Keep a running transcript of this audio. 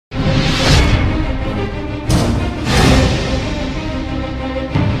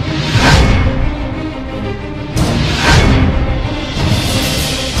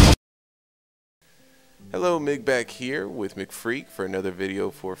Hello, Mig back here with McFreak for another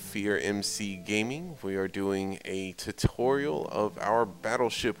video for FearMig Gaming. We are doing a tutorial of our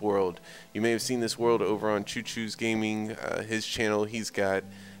Battleship world. You may have seen this world over on Choo Choo's Gaming, his channel. He's got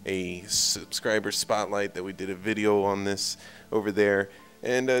a subscriber spotlight that we did a video on this over there.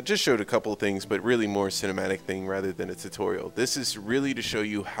 And just showed a couple of things, but really more cinematic thing rather than a tutorial. This is really to show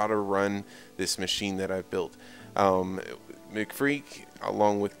you how to run this machine that I've built. McFreak,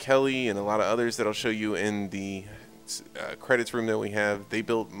 along with Kelly and a lot of others that I'll show you in the credits room that we have, they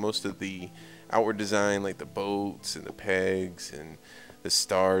built most of the outward design, like the boats and the pegs and the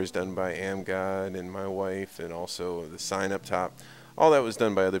stars done by Amgod and my wife, and also the sign up top. All that was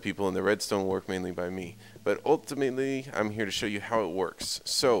done by other people, and the redstone work mainly by me. But ultimately, I'm here to show you how it works.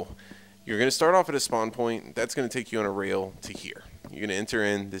 So, you're going to start off at a spawn point. That's going to take you on a rail to here. You're going to enter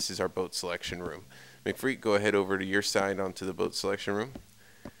in. This is our boat selection room. McFreak, go ahead over to your side onto the boat selection room.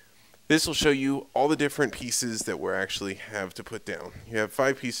 This will show you all the different pieces that we actually have to put down. You have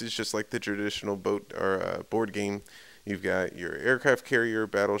 5 pieces, just like the traditional boat or board game. You've got your aircraft carrier,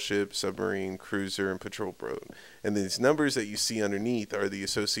 battleship, submarine, cruiser, and patrol boat. And these numbers that you see underneath are the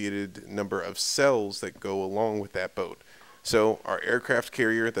associated number of cells that go along with that boat. So our aircraft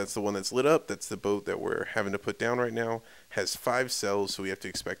carrier, that's the one that's lit up, that's the boat that we're having to put down right now, has 5 cells, so we have to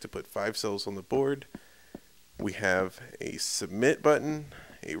expect to put 5 cells on the board. We have a submit button,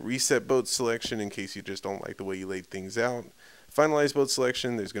 a reset boat selection in case you just don't like the way you laid things out. Finalize boat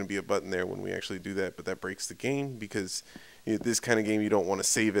selection, there's going to be a button there when we actually do that, but that breaks the game because this kind of game you don't want to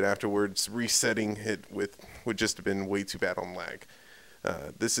save it afterwards. Resetting it would just have been way too bad on lag.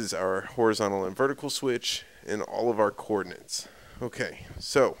 This is our horizontal and vertical switch and all of our coordinates. Okay,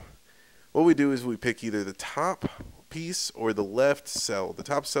 so what we do is we pick either the top piece or the left cell, the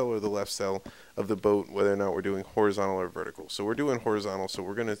top cell or the left cell of the boat, whether or not we're doing horizontal or vertical. So we're doing horizontal, so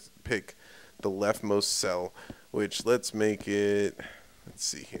we're going to pick the leftmost cell, which let's make it, let's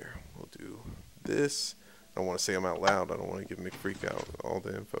see here, we'll do this. I don't want to say them out loud, I don't want to give McFreak out all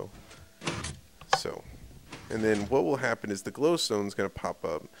the info. So, and then what will happen is the glowstone is going to pop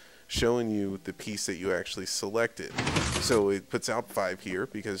up showing you the piece that you actually selected. So it puts out 5 here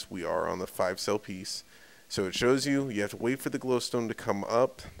because we are on the 5 cell piece. So it shows you have to wait for the glowstone to come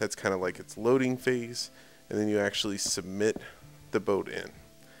up. That's kind of like its loading phase. And then you actually submit the boat in.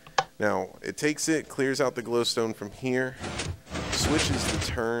 Now it takes it, clears out the glowstone from here, switches the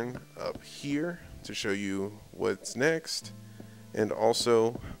turn up here to show you what's next, and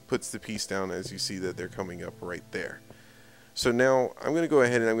also puts the piece down as you see that they're coming up right there. So now I'm going to go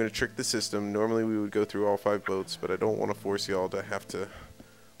ahead and I'm going to trick the system. Normally we would go through all 5 boats, but I don't want to force y'all to have to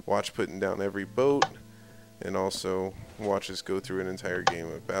watch putting down every boat and also watch us go through an entire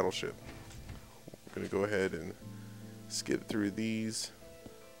game of Battleship. I'm going to go ahead and skip through these.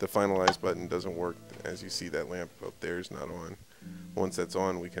 The finalize button doesn't work. As you see, that lamp up there is not on. Once that's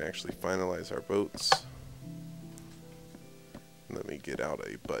on, we can actually finalize our boats. Let me get out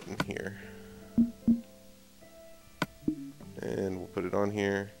a button here. And we'll put it on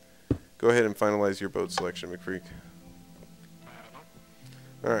here. Go ahead and finalize your boat selection, McFreak.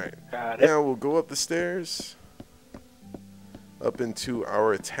 Alright, now we'll go up the stairs up into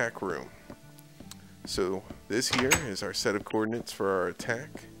our attack room. So this here is our set of coordinates for our attack.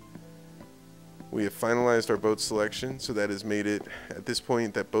 We have finalized our boat selection, so that has made it, at this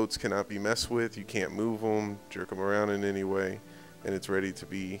point, that boats cannot be messed with. You can't move them, jerk them around in any way, and it's ready to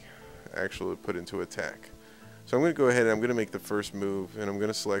be actually put into attack. So I'm going to go ahead and I'm going to make the first move, and I'm going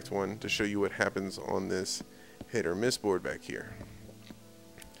to select one to show you what happens on this hit or miss board back here.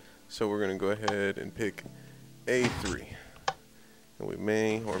 So we're going to go ahead and pick A3. And we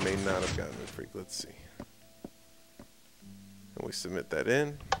may or may not have gotten it. Let's see. And we submit that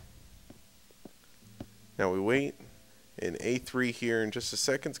in. Now we wait. And A3 here in just a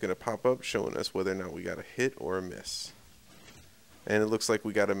second is going to pop up showing us whether or not we got a hit or a miss. And it looks like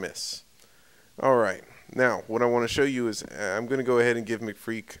we got a miss. Alright. Now, what I want to show you is I'm going to go ahead and give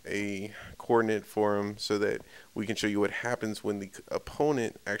McFreak a coordinate for him so that we can show you what happens when the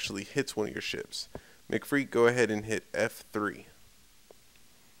opponent actually hits one of your ships. McFreak, go ahead and hit F3.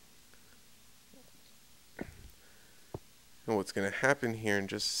 And what's going to happen here in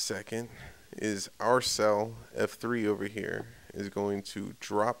just a second is our cell, F3 over here, is going to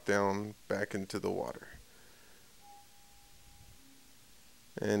drop down back into the water.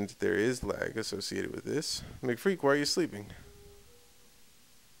 And there is lag associated with this. McFreak, why are you sleeping?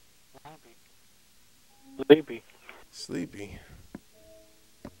 Sleepy. Sleepy.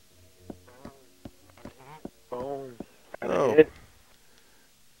 Oh. Oh.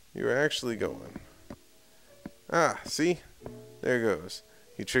 You're actually going. Ah, see? There it goes.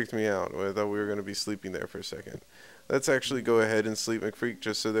 He tricked me out. I thought we were going to be sleeping there for a second. Let's actually go ahead and sleep, McFreak,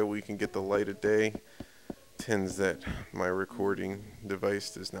 just so that we can get the light of day. Tends that my recording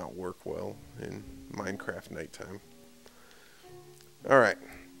device does not work well in Minecraft nighttime. Alright.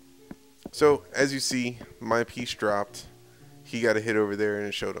 So, as you see, my piece dropped. He got a hit over there and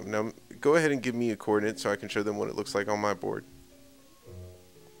it showed him. Now, go ahead and give me a coordinate so I can show them what it looks like on my board.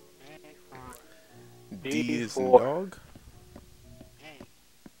 D is in dog.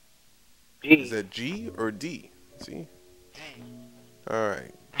 G. Is that G or D? See?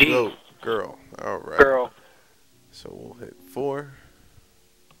 Alright. G. Go, girl. Alright. Girl. So we'll hit 4.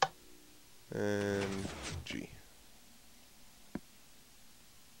 And G.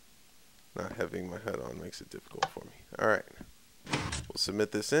 Not having my HUD on makes it difficult for me. Alright. We'll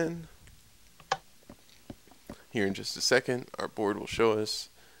submit this in. Here in just a second, our board will show us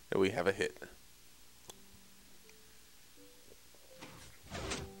that we have a hit.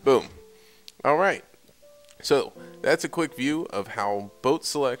 Boom. Alright. So, that's a quick view of how boat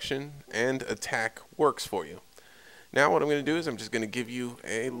selection and attack works for you. Now what I'm going to do is I'm just going to give you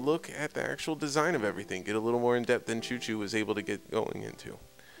a look at the actual design of everything. Get a little more in depth than Choo Choo was able to get going into.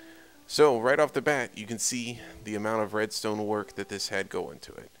 So right off the bat you can see the amount of redstone work that this had go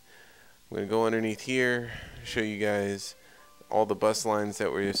into it. I'm going to go underneath here, show you guys all the bus lines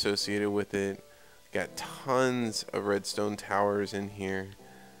that were associated with it. Got tons of redstone towers in here.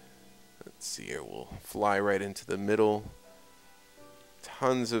 Let's see here, we'll fly right into the middle.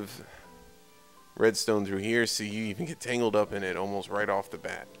 Tons of redstone through here, so you even get tangled up in it almost right off the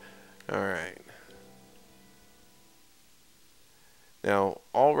bat. Alright. Now,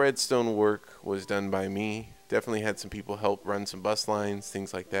 all redstone work was done by me. Definitely had some people help run some bus lines,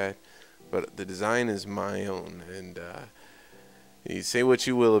 things like that. But the design is my own. And you say what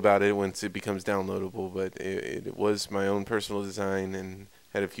you will about it once it becomes downloadable, but it was my own personal design, and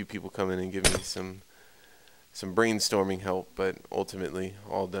had a few people come in and give me some brainstorming help, but ultimately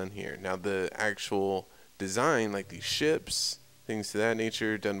all done here. Now the actual design, like these ships, things to that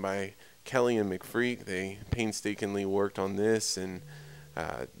nature, done by Kelly and McFreak. They painstakingly worked on this and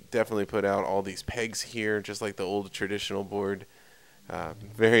definitely put out all these pegs here, just like the old traditional board.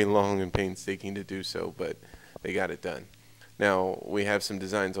 Very long and painstaking to do so, but they got it done. Now we have some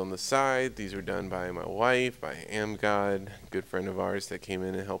designs on the side. These were done by my wife, by AmGod, good friend of ours that came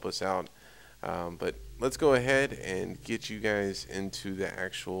in and helped us out. But let's go ahead and get you guys into the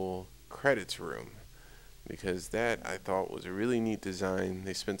actual credits room, because that I thought was a really neat design.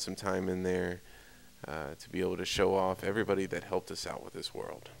 They spent some time in there to be able to show off everybody that helped us out with this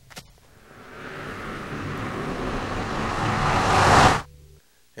world.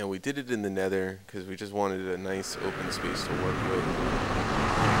 And we did it in the Nether because we just wanted a nice open space to work with.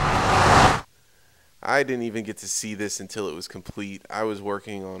 I didn't even get to see this until it was complete. I was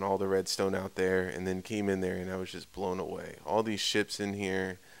working on all the redstone out there and then came in there and I was just blown away. All these ships in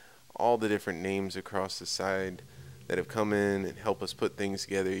here, all the different names across the side that have come in and help us put things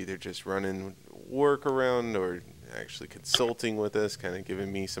together, either just running work around or actually consulting with us, kind of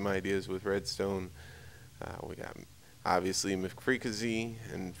giving me some ideas with redstone. We got obviously McFreakazy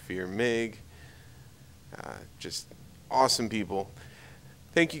and FearMig. Just awesome people.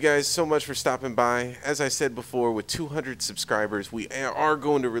 Thank you guys so much for stopping by. As I said before, with 200 subscribers, we are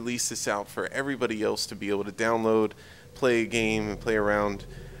going to release this out for everybody else to be able to download, play a game, and play around.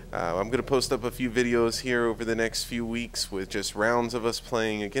 I'm going to post up a few videos here over the next few weeks with just rounds of us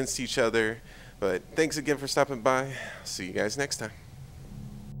playing against each other. But thanks again for stopping by. See you guys next time.